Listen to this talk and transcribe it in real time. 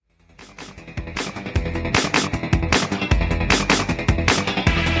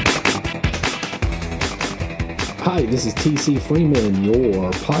Hi, this is TC Freeman,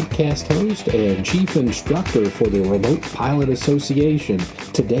 your podcast host and chief instructor for the Remote Pilot Association.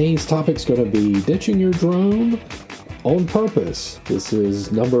 Today's topic's going to be ditching your drone on purpose. This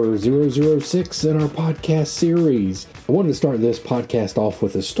is number 006 in our podcast series. I wanted to start this podcast off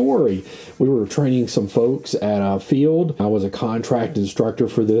with a story. We were training some folks at a field. I was a contract instructor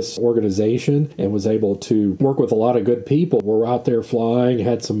for this organization and was able to work with a lot of good people. We're out there flying,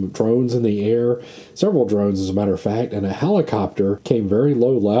 had some drones in the air, several drones as a matter of fact, and a helicopter came very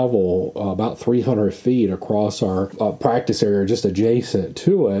low level, about 300 feet across our practice area just adjacent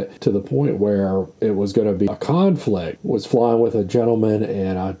to it, to the point where it was going to be a conflict. Was flying with a gentleman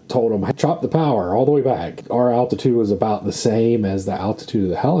and I told him, chop the power all the way back. Our altitude was about the same as the altitude of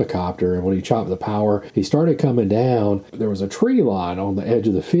the helicopter, and when he chopped the power, he started coming down. There was a tree line on the edge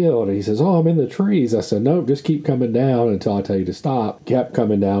of the field, and he says, "Oh, I'm in the trees." I said, "Nope, just keep coming down until I tell you to stop." Kept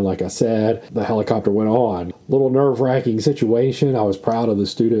coming down like I said. The helicopter went on. Little nerve-wracking situation. I was proud of the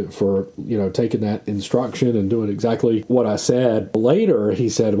student for, taking that instruction and doing exactly what I said. Later, he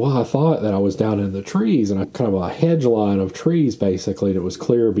said, "Well, I thought that I was down in the trees," and I kind of a hedge line of trees basically, and it was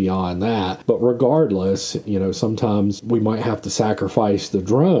clear beyond that. But regardless, sometimes we might have to sacrifice the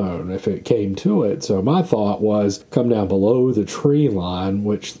drone if it came to it. So my thought was come down below the tree line,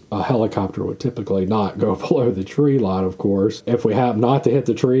 which a helicopter would typically not go below the tree line, of course. If we happen not to hit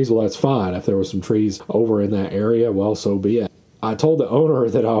the trees, well, that's fine. If there were some trees over in that area, well, so be it. I told the owner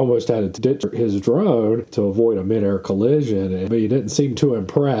that I almost had to ditch his drone to avoid a mid-air collision, but he didn't seem too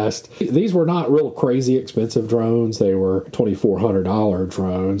impressed. These were not real crazy expensive drones. They were $2,400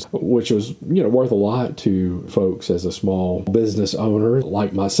 drones, which was, worth a lot to folks as a small business owner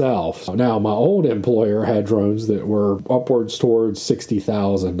like myself. Now, my old employer had drones that were upwards towards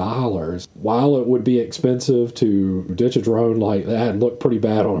 $60,000. While it would be expensive to ditch a drone like that and look pretty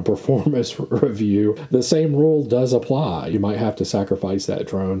bad on a performance review, the same rule does apply. You might have to sacrifice that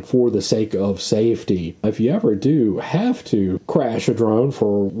drone for the sake of safety. If you ever do have to crash a drone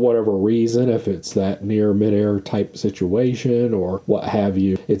for whatever reason, if it's that near midair type situation or what have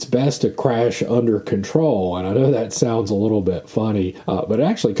you, it's best to crash under control. And I know that sounds a little bit funny, but it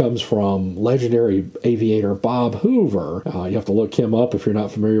actually comes from legendary aviator Bob Hoover. You have to look him up if you're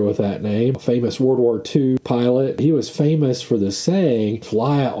not familiar with that name. A famous World War II pilot. He was famous for the saying,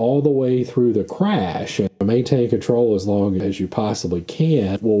 "Fly it all the way through the crash." And maintain control as long as you possibly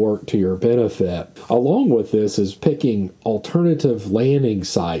can will work to your benefit. Along with this is picking alternative landing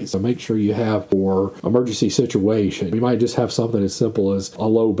sites. So make sure you have for emergency situation. You might just have something as simple as a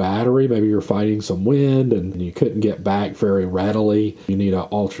low battery. Maybe you're fighting some wind and you couldn't get back very readily. You need an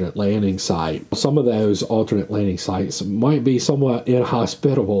alternate landing site. Some of those alternate landing sites might be somewhat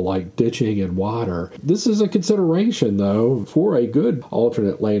inhospitable, like ditching in water. This is a consideration, though, for a good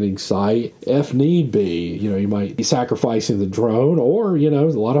alternate landing site, if need be. You might be sacrificing the drone, or, a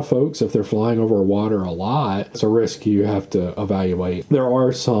lot of folks, if they're flying over water a lot, it's a risk you have to evaluate. There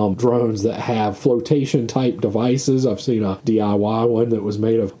are some drones that have flotation type devices. I've seen a DIY one that was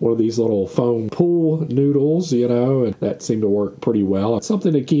made of one of these little foam pool noodles, and that seemed to work pretty well. It's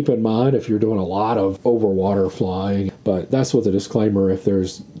something to keep in mind if you're doing a lot of over water flying, but that's with a disclaimer if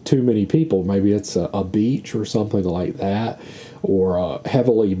there's too many people. Maybe it's a beach or something like that, or a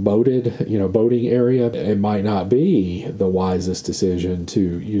heavily boated, boating area, it might not be the wisest decision to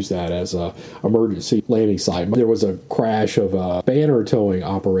use that as a emergency landing site. There was a crash of a banner towing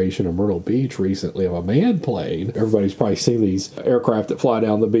operation in Myrtle Beach recently of a manned plane. Everybody's probably seen these aircraft that fly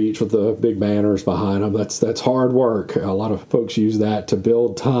down the beach with the big banners behind them. That's hard work. A lot of folks use that to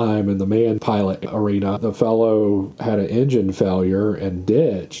build time in the manned pilot arena. The fellow had an engine failure and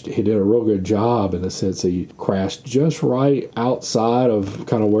ditched. He did a real good job in the sense he crashed just right outside of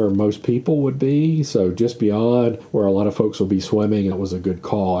kind of where most people would be, so just beyond where a lot of folks will be swimming. It was a good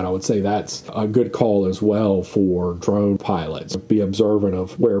call, and I would say that's a good call as well for drone pilots. Be observant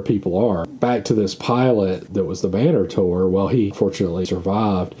of where people are. Back to this pilot that was the banner tower, well, he fortunately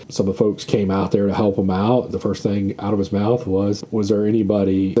survived. Some of the folks came out there to help him out. The first thing out of his mouth was there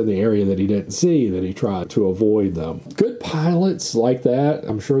anybody in the area that he didn't see, that he tried to avoid them. Good pilots like that,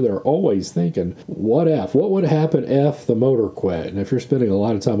 I'm sure they're always thinking, what would happen if the motor quit? And if you're spending a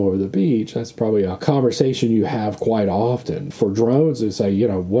lot of time over the beach, that's probably a conversation you have quite often. For drones, they say,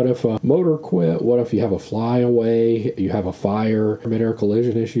 what if a motor quit? What if you have a flyaway? You have a fire, mid-air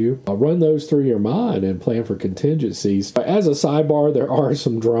collision issue? Run those through your mind and plan for contingencies. As a sidebar, there are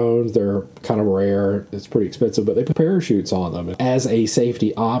some drones. They're kind of rare. It's pretty expensive, but they put parachutes on them as a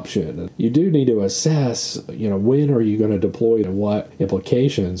safety option. You do need to assess, when are you going to deploy and what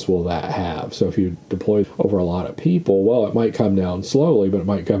implications will that have? So if you deploy over a lot of people, well, it might might come down slowly, but it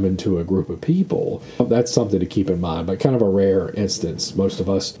might come into a group of people. That's something to keep in mind, but kind of a rare instance. Most of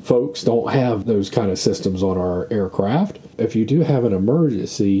us folks don't have those kind of systems on our aircraft. If you do have an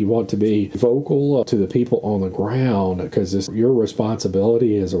emergency, you want to be vocal to the people on the ground, because it's your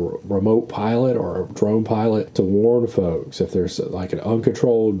responsibility as a remote pilot or a drone pilot to warn folks if there's like an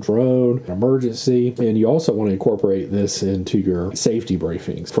uncontrolled drone, an emergency. And you also want to incorporate this into your safety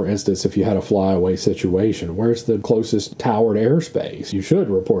briefings. For instance, if you had a flyaway situation, where's the closest towered airspace? You should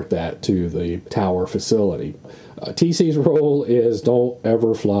report that to the tower facility. TC's rule is don't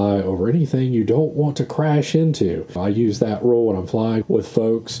ever fly over anything you don't want to crash into. I use that rule when I'm flying with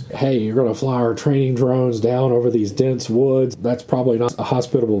folks. Hey, you're going to fly our training drones down over these dense woods. That's probably not a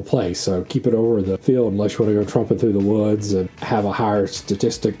hospitable place, so keep it over the field unless you want to go trumping through the woods and have a higher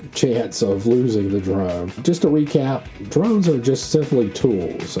statistic chance of losing the drone. Just to recap, drones are just simply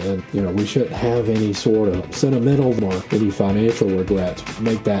tools, and we shouldn't have any sort of sentimental or any financial regrets.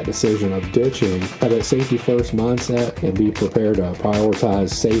 Make that decision of ditching. Have that safety first mindset and be prepared to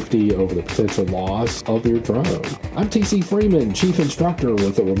prioritize safety over the potential loss of your drone. I'm TC Freeman, Chief Instructor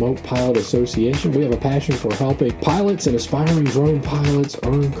with the Remote Pilot Association. We have a passion for helping pilots and aspiring drone pilots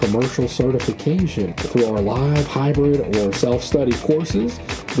earn commercial certification through our live, hybrid, or self-study courses.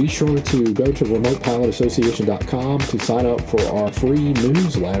 Be sure to go to remotepilot.association.com to sign up for our free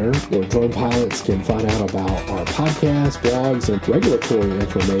newsletter where drone pilots can find out about our podcasts, blogs, and regulatory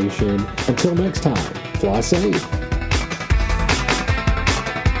information. Until next time, fly safe.